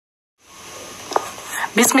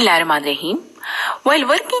Bismillahirrahmanirrahim. While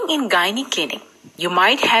working in gynae clinic, you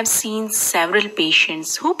might have seen several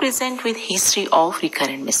patients who present with history of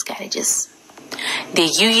recurrent miscarriages. They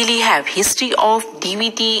usually have history of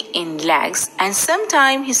DVT in legs and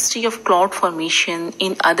sometimes history of clot formation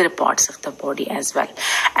in other parts of the body as well.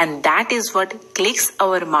 And that is what clicks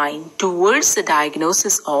our mind towards the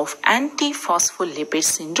diagnosis of antiphospholipid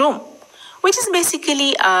syndrome, which is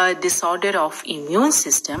basically a disorder of immune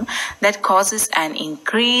system that causes an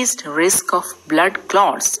increased risk of blood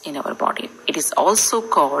clots in our body. It is also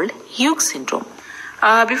called Hughes syndrome.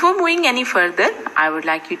 Before moving any further, I would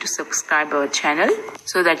like you to subscribe our channel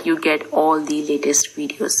so that you get all the latest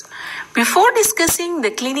videos. Before discussing the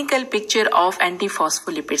clinical picture of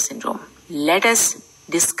antiphospholipid syndrome, let us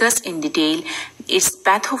discuss in detail its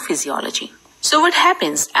pathophysiology. So what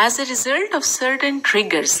happens as a result of certain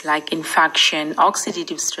triggers like infection,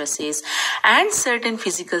 oxidative stresses, and certain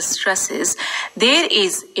physical stresses, there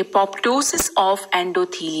is apoptosis of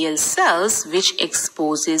endothelial cells which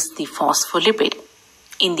exposes the phospholipid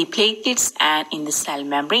in the platelets and in the cell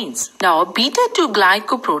membranes. Now, beta-2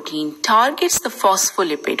 glycoprotein targets the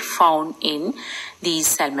phospholipid found in these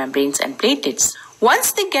cell membranes and platelets.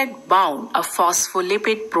 Once they get bound, a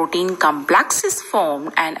phospholipid protein complex is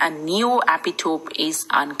formed and a neoepitope is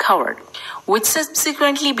uncovered, which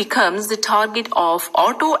subsequently becomes the target of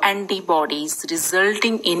autoantibodies,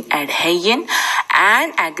 resulting in adhesion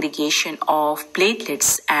and aggregation of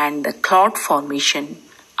platelets and the clot formation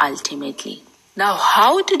ultimately. Now,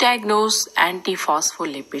 how to diagnose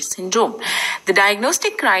antiphospholipid syndrome? The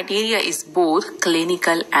diagnostic criteria is both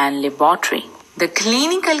clinical and laboratory. The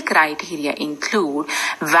clinical criteria include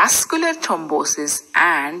vascular thrombosis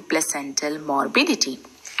and placental morbidity.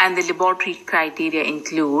 And the laboratory criteria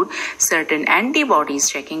include certain antibodies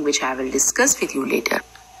checking, which I will discuss with you later.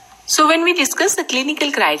 So when we discuss the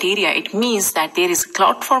clinical criteria, it means that there is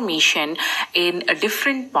clot formation in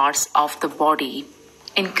different parts of the body,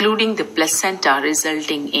 including the placenta,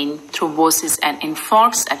 resulting in thrombosis and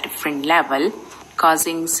infarcts at different level,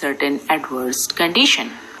 causing certain adverse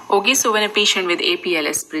condition. Okay, so when a patient with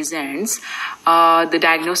APLS presents, the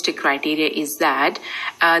diagnostic criteria is that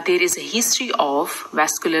there is a history of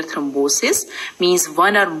vascular thrombosis, means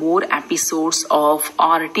one or more episodes of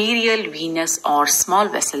arterial, venous, or small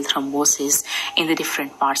vessel thrombosis in the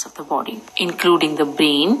different parts of the body, including the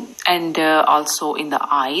brain and also in the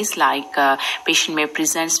eyes, like patient may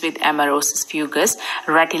present with amaurosis fugax,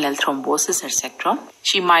 retinal thrombosis, etc.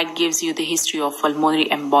 She might gives you the history of pulmonary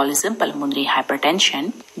embolism, pulmonary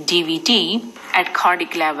hypertension, DVT. At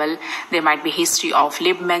cardiac level, there might be history of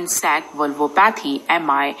Libman-Sack valvopathy,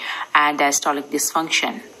 MI, and diastolic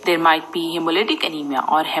dysfunction. There might be hemolytic anemia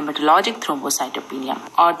or hematologic thrombocytopenia,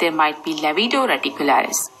 or there might be levator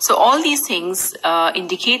reticularis. So all these things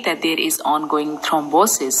indicate that there is ongoing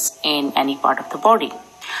thrombosis in any part of the body.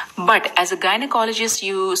 But as a gynecologist,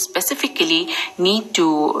 you specifically need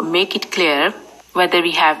to make it clear whether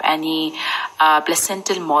we have any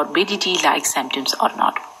placental morbidity-like symptoms or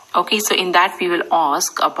not. Okay, so in that we will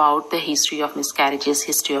ask about the history of miscarriages,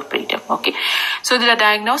 history of preterm. Okay, so the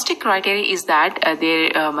diagnostic criteria is that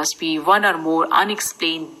there must be one or more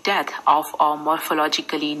unexplained death of a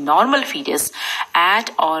morphologically normal fetus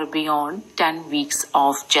at or beyond 10 weeks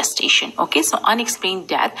of gestation. Okay, so unexplained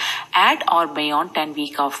death at or beyond 10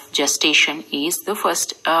 weeks of gestation is the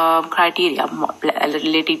first criteria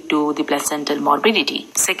related to the placental morbidity.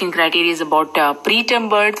 Second criteria is about preterm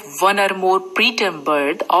birth, one or more preterm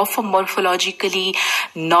birth of a morphologically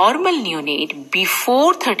normal neonate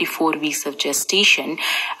before 34 weeks of gestation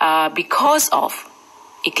because of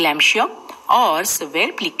eclampsia or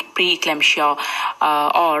severe preeclampsia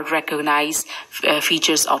or recognized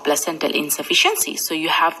features of placental insufficiency. So you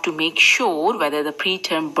have to make sure whether the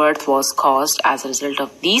preterm birth was caused as a result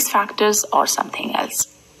of these factors or something else.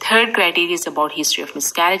 Third criteria is about history of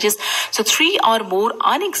miscarriages. So 3 or more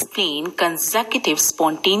unexplained consecutive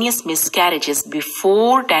spontaneous miscarriages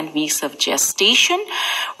before 10 weeks of gestation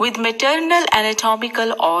with maternal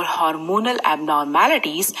anatomical or hormonal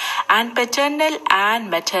abnormalities and paternal and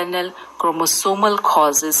maternal chromosomal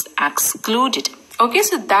causes excluded. Okay,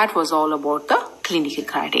 so that was all about the clinical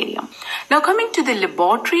criteria. Now coming to the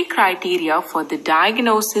laboratory criteria for the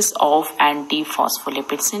diagnosis of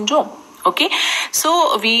antiphospholipid syndrome. Okay,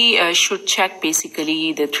 so we should check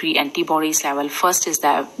basically the 3 antibodies level. First is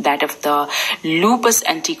that of the Lupus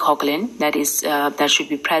antocoagulant, that should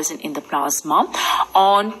be present in the plasma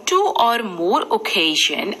on 2 or more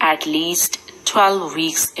occasions at least 12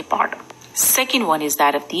 weeks apart. Second one is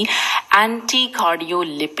that of the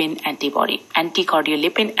Anticardiolipin antibody.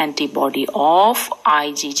 Anticardiolipin antibody of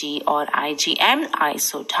IgG or IgM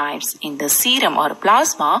isotypes in the serum or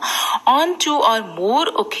plasma on 2 or more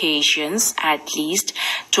occasions at least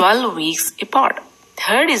 12 weeks apart.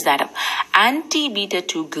 Third is that of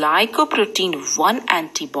anti-beta-2 glycoprotein 1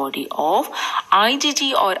 antibody of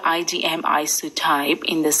IgG or IgM isotype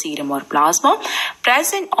in the serum or plasma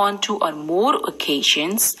present on 2 or more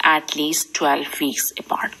occasions at least 12 weeks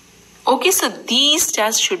apart. Okay, so these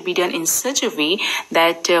tests should be done in such a way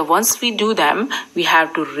that once we do them, we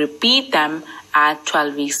have to repeat them at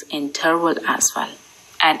 12 weeks interval as well.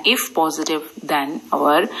 And if positive, then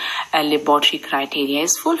our laboratory criteria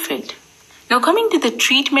is fulfilled. Now coming to the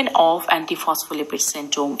treatment of antiphospholipid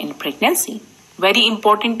syndrome in pregnancy. Very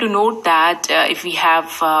important to note that if we have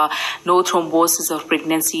no thrombosis or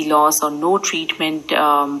pregnancy loss or no treatment,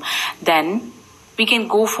 then we can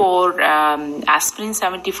go for aspirin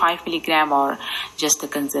 75 milligram or just the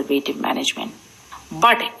conservative management.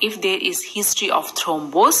 But if there is history of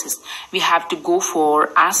thrombosis, we have to go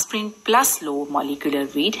for aspirin plus low molecular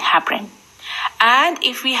weight heparin. And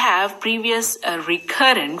if we have previous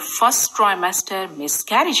recurrent first trimester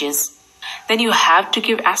miscarriages, then you have to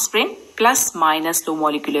give aspirin plus minus low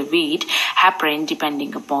molecular weight heparin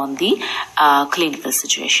depending upon the clinical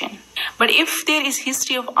situation. But if there is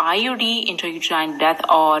history of IUD, intrauterine death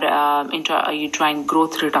or intrauterine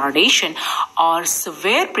growth retardation or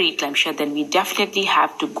severe preeclampsia, then we definitely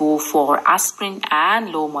have to go for aspirin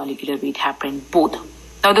and low molecular weight heparin both.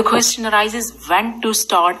 Now the question arises when to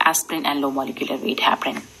start aspirin and low molecular weight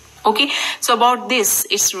heparin. Okay, so about this,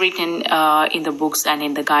 it's written in the books and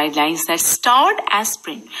in the guidelines that start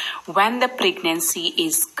aspirin when the pregnancy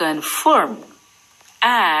is confirmed,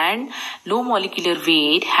 and low molecular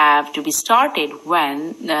weight have to be started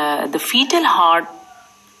when the fetal heart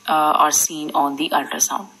are seen on the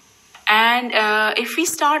ultrasound. And if we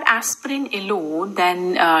start aspirin alone,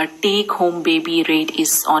 then take-home baby rate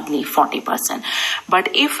is only 40%. But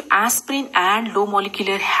if aspirin and low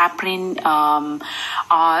molecular heparin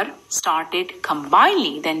are started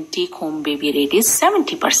combinedly, then take-home baby rate is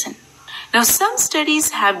 70%. Now, some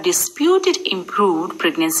studies have disputed improved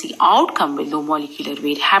pregnancy outcome with low molecular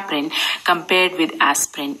weight heparin compared with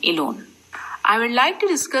aspirin alone. I would like to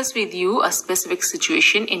discuss with you a specific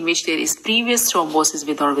situation in which there is previous thrombosis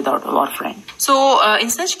with or without warfarin. So,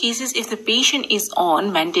 in such cases, if the patient is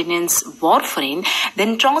on maintenance warfarin,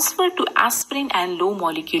 then transfer to aspirin and low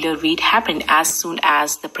molecular weight heparin as soon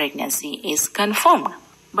as the pregnancy is confirmed.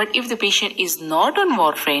 But if the patient is not on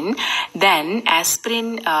warfarin, then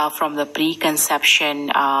aspirin from the preconception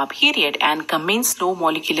period and commence low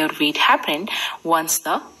molecular weight heparin once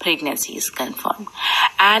the pregnancy is confirmed.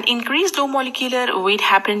 And increase low molecular weight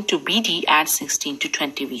heparin to BD at 16 to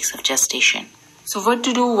 20 weeks of gestation. So what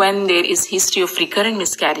to do when there is history of recurrent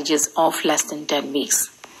miscarriages of less than 10 weeks?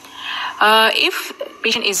 If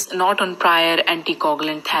patient is not on prior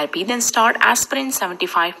anticoagulant therapy, then start aspirin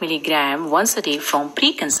 75 milligram once a day from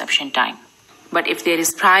preconception time. But if there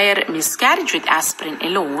is prior miscarriage with aspirin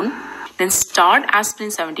alone, then start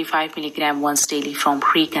aspirin 75 milligram once daily from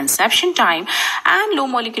preconception time and low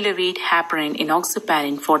molecular weight heparin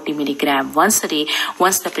enoxaparin 40 milligram once a day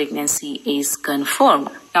once the pregnancy is confirmed.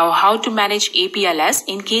 Now, how to manage APLS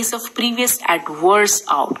in case of previous adverse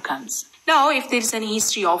outcomes? Now, if there is any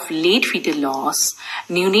history of late fetal loss,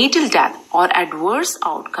 neonatal death, or adverse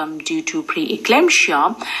outcome due to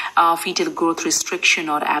preeclampsia, fetal growth restriction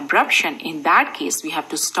or abruption, in that case, we have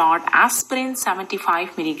to start aspirin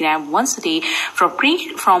 75 milligram once a day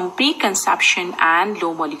from preconception and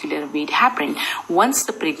low molecular weight heparin once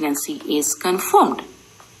the pregnancy is confirmed.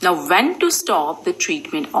 Now, when to stop the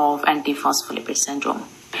treatment of antiphospholipid syndrome?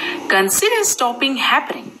 Consider stopping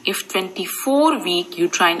heparin if 24-week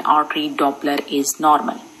uterine artery doppler is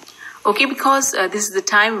normal. Okay, because this is the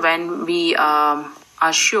time when we are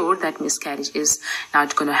sure that miscarriage is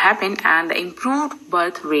not going to happen, and the improved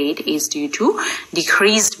birth rate is due to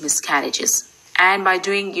decreased miscarriages. And by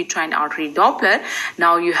doing uterine artery doppler,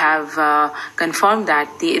 now you have confirmed that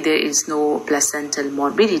there is no placental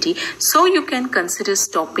morbidity, so you can consider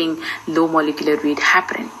stopping low molecular weight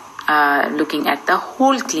heparin. Looking at the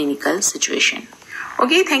whole clinical situation.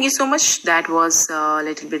 Okay, thank you so much. That was a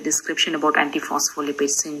little bit description about antiphospholipid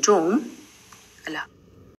syndrome. Allah.